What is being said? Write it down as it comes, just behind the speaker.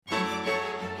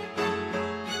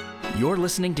You're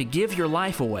listening to Give Your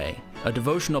Life Away, a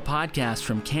devotional podcast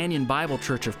from Canyon Bible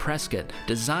Church of Prescott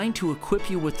designed to equip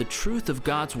you with the truth of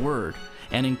God's Word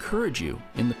and encourage you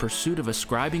in the pursuit of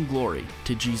ascribing glory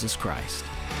to Jesus Christ.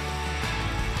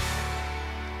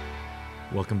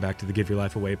 Welcome back to the Give Your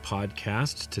Life Away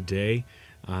podcast. Today,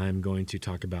 I'm going to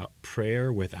talk about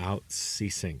prayer without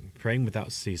ceasing. Praying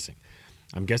without ceasing.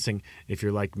 I'm guessing if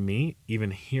you're like me, even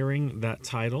hearing that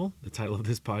title, the title of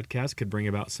this podcast, could bring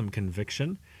about some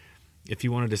conviction. If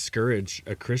you want to discourage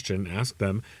a Christian, ask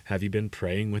them, have you been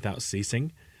praying without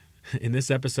ceasing? In this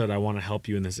episode, I want to help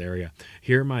you in this area.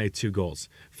 Here are my two goals.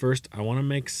 First, I want to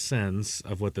make sense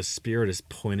of what the Spirit is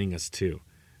pointing us to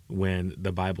when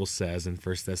the Bible says in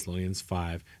 1 Thessalonians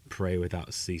 5, pray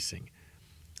without ceasing.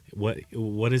 What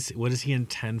does he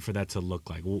intend for that to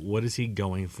look like? What is he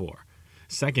going for?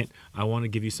 Second, I want to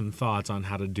give you some thoughts on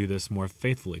how to do this more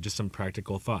faithfully, just some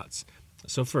practical thoughts.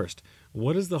 So first,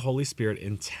 what does the Holy Spirit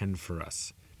intend for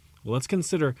us? Well, let's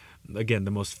consider, again,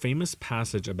 the most famous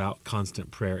passage about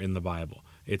constant prayer in the Bible.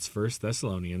 It's 1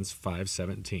 Thessalonians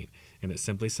 5:17, and it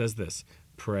simply says this,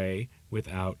 pray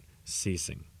without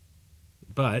ceasing.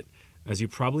 But, as you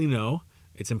probably know,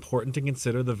 it's important to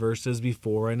consider the verses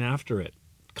before and after it.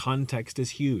 Context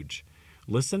is huge.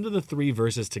 Listen to the three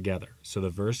verses together. So the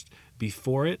verse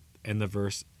before it and the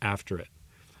verse after it.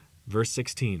 Verse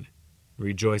 16,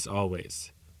 rejoice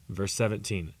always. Verse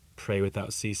 17, pray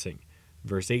without ceasing.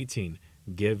 Verse 18,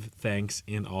 give thanks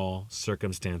in all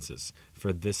circumstances,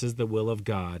 for this is the will of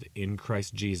God in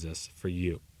Christ Jesus for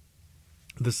you.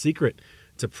 The secret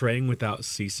to praying without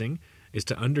ceasing is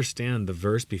to understand the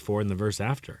verse before and the verse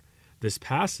after. This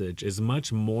passage is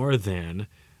much more than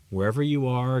wherever you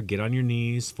are, get on your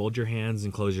knees, fold your hands,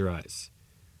 and close your eyes.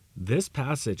 This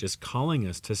passage is calling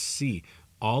us to see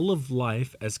all of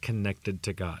life as connected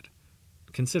to God.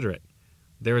 Consider it.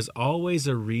 There is always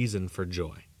a reason for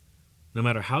joy. No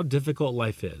matter how difficult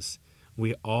life is,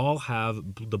 we all have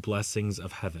the blessings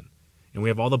of heaven, and we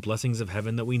have all the blessings of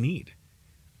heaven that we need.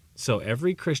 So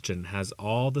every Christian has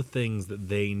all the things that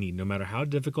they need. No matter how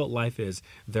difficult life is,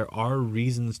 there are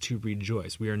reasons to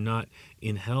rejoice. We are not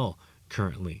in hell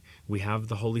currently. We have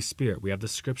the Holy Spirit. We have the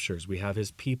Scriptures. We have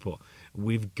His people.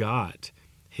 We've got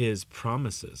His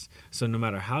promises. So no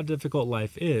matter how difficult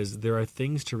life is, there are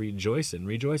things to rejoice in.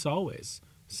 Rejoice always,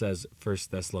 says 1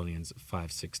 Thessalonians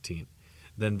 5:16.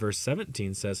 Then verse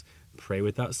 17 says, pray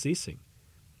without ceasing.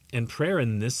 And prayer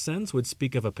in this sense would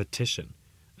speak of a petition,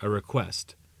 a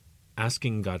request,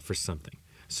 asking God for something.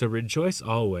 So rejoice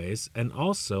always, and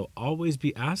also always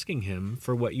be asking Him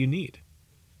for what you need.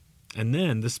 And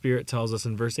then the Spirit tells us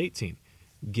in verse 18,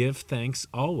 give thanks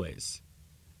always.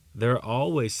 There are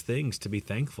always things to be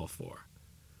thankful for.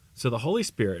 So the Holy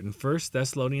Spirit in 1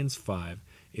 Thessalonians 5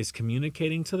 is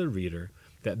communicating to the reader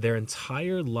that their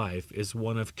entire life is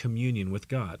one of communion with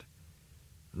God.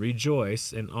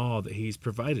 Rejoice in all that He's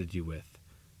provided you with.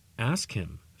 Ask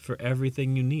Him for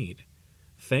everything you need.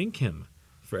 Thank Him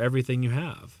for everything you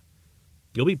have.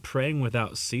 You'll be praying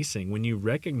without ceasing when you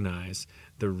recognize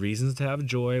the reasons to have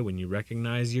joy, when you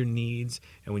recognize your needs,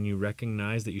 and when you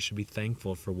recognize that you should be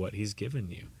thankful for what He's given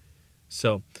you.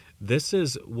 So this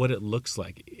is what it looks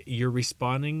like. You're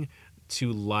responding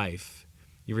to life.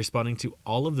 You're responding to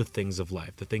all of the things of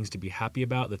life, the things to be happy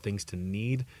about, the things to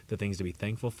need, the things to be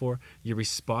thankful for. You're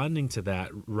responding to that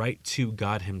right to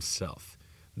God Himself.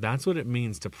 That's what it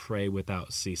means to pray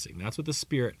without ceasing. That's what the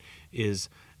Spirit is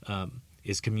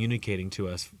communicating to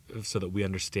us so that we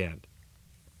understand.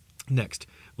 Next,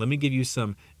 let me give you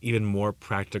some even more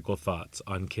practical thoughts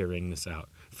on carrying this out.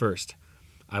 First,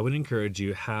 I would encourage you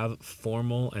to have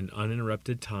formal and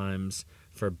uninterrupted times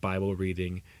for Bible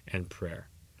reading and prayer.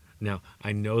 Now,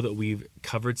 I know that we've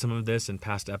covered some of this in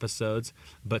past episodes,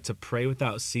 but to pray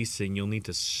without ceasing, you'll need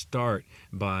to start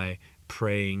by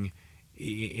praying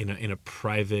in a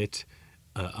private,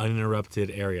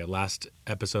 uninterrupted area. Last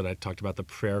episode, I talked about the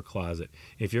prayer closet.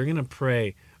 If you're going to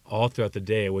pray all throughout the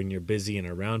day when you're busy and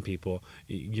around people,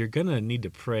 you're going to need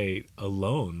to pray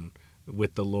alone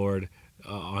with the Lord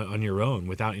on your own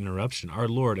without interruption. Our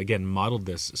Lord, again, modeled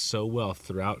this so well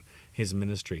throughout His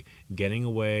ministry, getting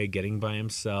away, getting by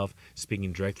Himself,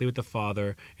 speaking directly with the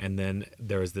Father, and then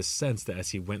there was this sense that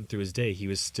as He went through His day, He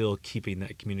was still keeping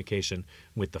that communication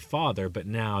with the Father, but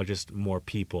now just more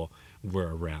people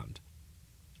were around.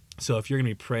 So if you're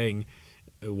going to be praying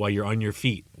while you're on your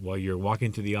feet, while you're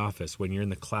walking through the office, when you're in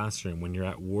the classroom, when you're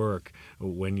at work,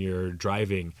 when you're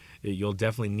driving, you'll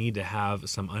definitely need to have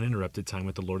some uninterrupted time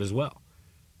with the Lord as well.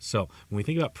 So when we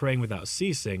think about praying without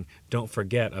ceasing, don't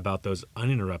forget about those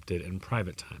uninterrupted and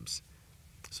private times.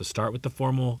 So start with the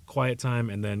formal quiet time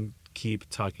and then keep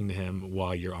talking to Him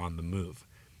while you're on the move.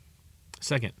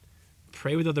 Second,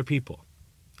 pray with other people.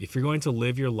 If you're going to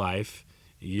live your life,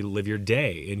 you live your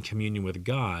day in communion with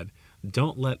God,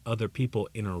 don't let other people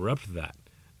interrupt that,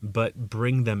 but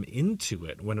bring them into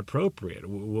it when appropriate,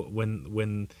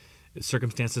 when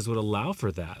circumstances would allow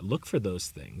for that. Look for those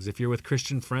things. If you're with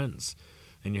Christian friends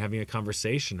and you're having a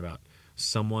conversation about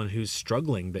someone who's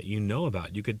struggling that you know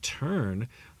about, you could turn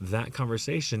that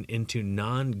conversation into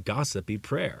non-gossipy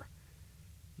prayer.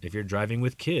 If you're driving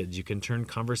with kids, you can turn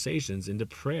conversations into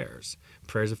prayers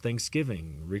of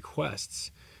thanksgiving,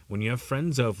 requests. When you have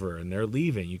friends over and they're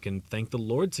leaving, you can thank the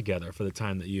Lord together for the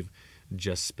time that you've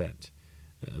just spent.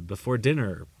 Before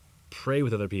dinner, pray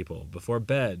with other people. Before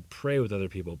bed, pray with other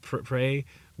people. Pray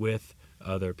with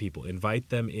other people. Invite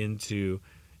them into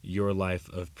your life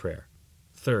of prayer.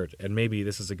 Third, and maybe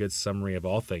this is a good summary of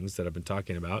all things that I've been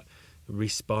talking about,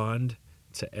 respond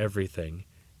to everything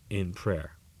in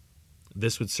prayer.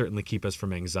 This would certainly keep us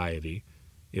from anxiety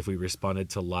if we responded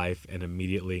to life and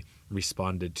immediately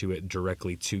responded to it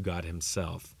directly to God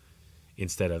himself,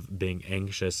 instead of being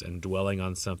anxious and dwelling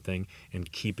on something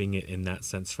and keeping it in that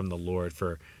sense from the Lord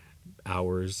for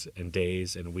hours and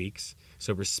days and weeks.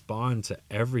 So respond to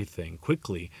everything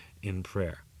quickly in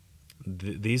prayer.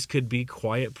 These could be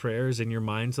quiet prayers in your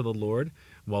mind to the Lord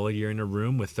while you're in a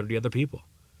room with 30 other people.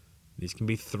 These can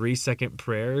be 3-second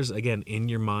prayers, again, in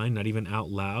your mind, not even out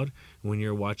loud, when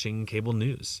you're watching cable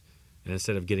news. And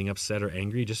instead of getting upset or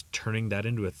angry, just turning that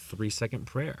into a 3-second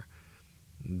prayer.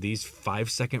 These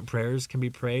 5-second prayers can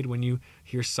be prayed when you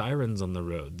hear sirens on the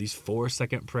road. These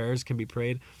 4-second prayers can be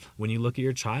prayed when you look at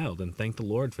your child and thank the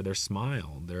Lord for their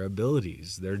smile, their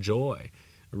abilities, their joy.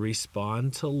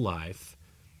 Respond to life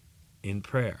in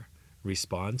prayer.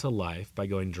 Respond to life by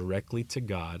going directly to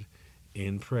God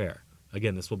in prayer.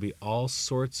 Again, this will be all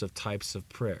sorts of types of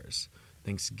prayers,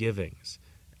 thanksgivings,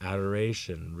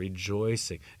 adoration,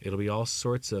 rejoicing. It'll be all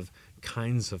sorts of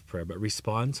kinds of prayer, but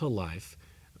respond to life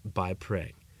by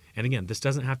praying. And again, this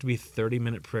doesn't have to be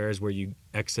 30-minute prayers where you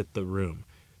exit the room.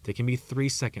 They can be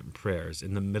 3-second prayers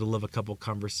in the middle of a couple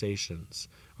conversations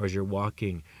or as you're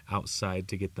walking outside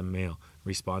to get the mail.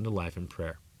 Respond to life in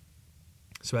prayer.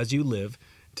 So as you live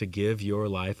to give your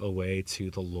life away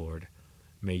to the Lord,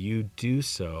 may you do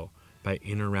so by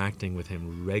interacting with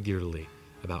him regularly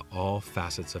about all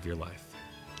facets of your life.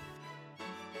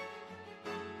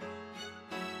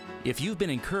 If you've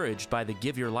been encouraged by the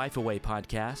Give Your Life Away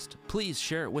podcast, please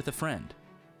share it with a friend.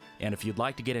 And if you'd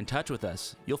like to get in touch with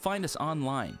us, you'll find us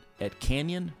online at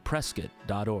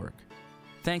canyonprescott.org.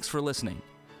 Thanks for listening.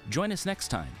 Join us next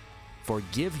time for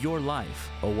Give Your Life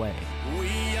Away.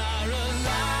 We are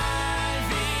alive.